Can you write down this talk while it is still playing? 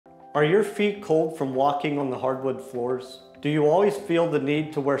Are your feet cold from walking on the hardwood floors? Do you always feel the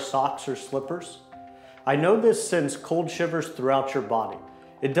need to wear socks or slippers? I know this sends cold shivers throughout your body.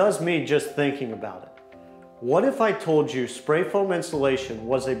 It does me just thinking about it. What if I told you spray foam insulation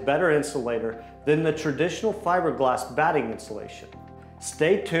was a better insulator than the traditional fiberglass batting insulation?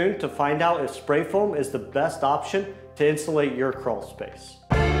 Stay tuned to find out if spray foam is the best option to insulate your crawl space.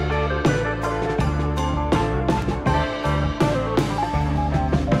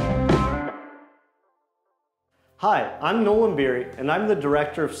 Hi, I'm Nolan Beery, and I'm the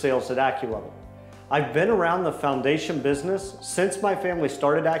Director of Sales at AccuLevel. I've been around the foundation business since my family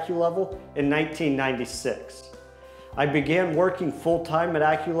started AccuLevel in 1996. I began working full-time at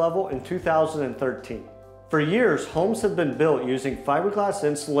AccuLevel in 2013. For years, homes have been built using fiberglass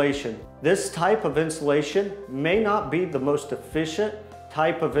insulation. This type of insulation may not be the most efficient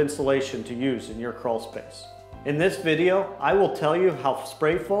type of insulation to use in your crawl space. In this video, I will tell you how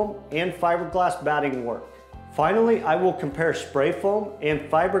spray foam and fiberglass batting work. Finally, I will compare spray foam and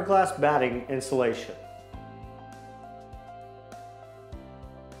fiberglass batting insulation.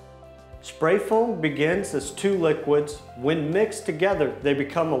 Spray foam begins as two liquids. When mixed together, they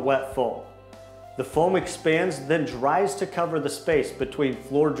become a wet foam. The foam expands, then dries to cover the space between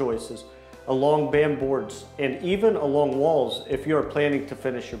floor joists, along band boards, and even along walls if you are planning to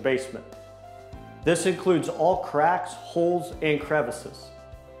finish your basement. This includes all cracks, holes, and crevices.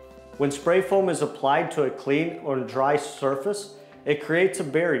 When spray foam is applied to a clean or dry surface, it creates a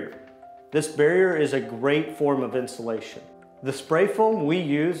barrier. This barrier is a great form of insulation. The spray foam we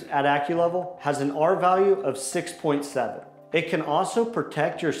use at AccuLevel has an R value of 6.7. It can also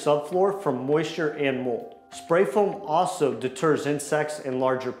protect your subfloor from moisture and mold. Spray foam also deters insects and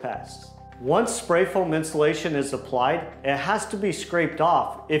larger pests. Once spray foam insulation is applied, it has to be scraped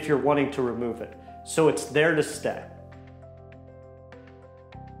off if you're wanting to remove it, so it's there to stay.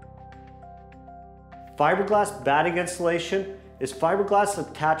 Fiberglass batting insulation is fiberglass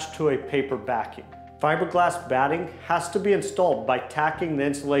attached to a paper backing. Fiberglass batting has to be installed by tacking the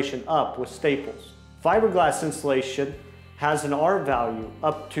insulation up with staples. Fiberglass insulation has an R value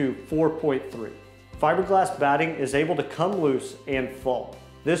up to 4.3. Fiberglass batting is able to come loose and fall.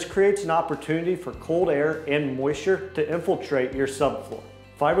 This creates an opportunity for cold air and moisture to infiltrate your subfloor.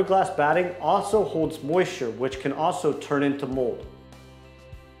 Fiberglass batting also holds moisture, which can also turn into mold.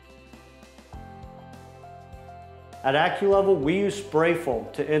 At AccuLevel, we use spray foam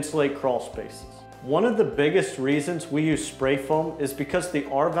to insulate crawl spaces. One of the biggest reasons we use spray foam is because the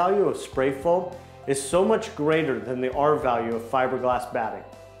R value of spray foam is so much greater than the R value of fiberglass batting.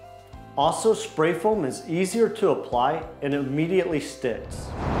 Also, spray foam is easier to apply and immediately sticks.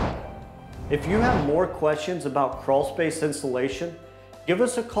 If you have more questions about crawl space insulation, give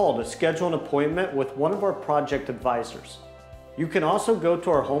us a call to schedule an appointment with one of our project advisors. You can also go to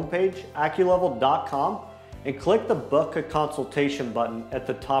our homepage, AccuLevel.com, and click the Book a Consultation button at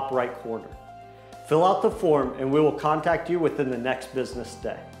the top right corner. Fill out the form and we will contact you within the next business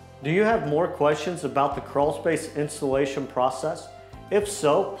day. Do you have more questions about the crawl space installation process? If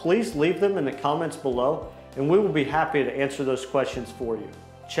so, please leave them in the comments below and we will be happy to answer those questions for you.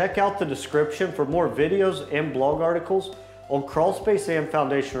 Check out the description for more videos and blog articles on crawl space and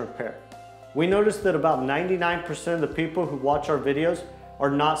foundation repair. We noticed that about 99% of the people who watch our videos are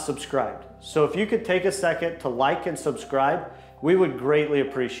not subscribed. So if you could take a second to like and subscribe, we would greatly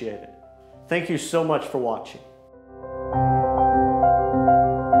appreciate it. Thank you so much for watching.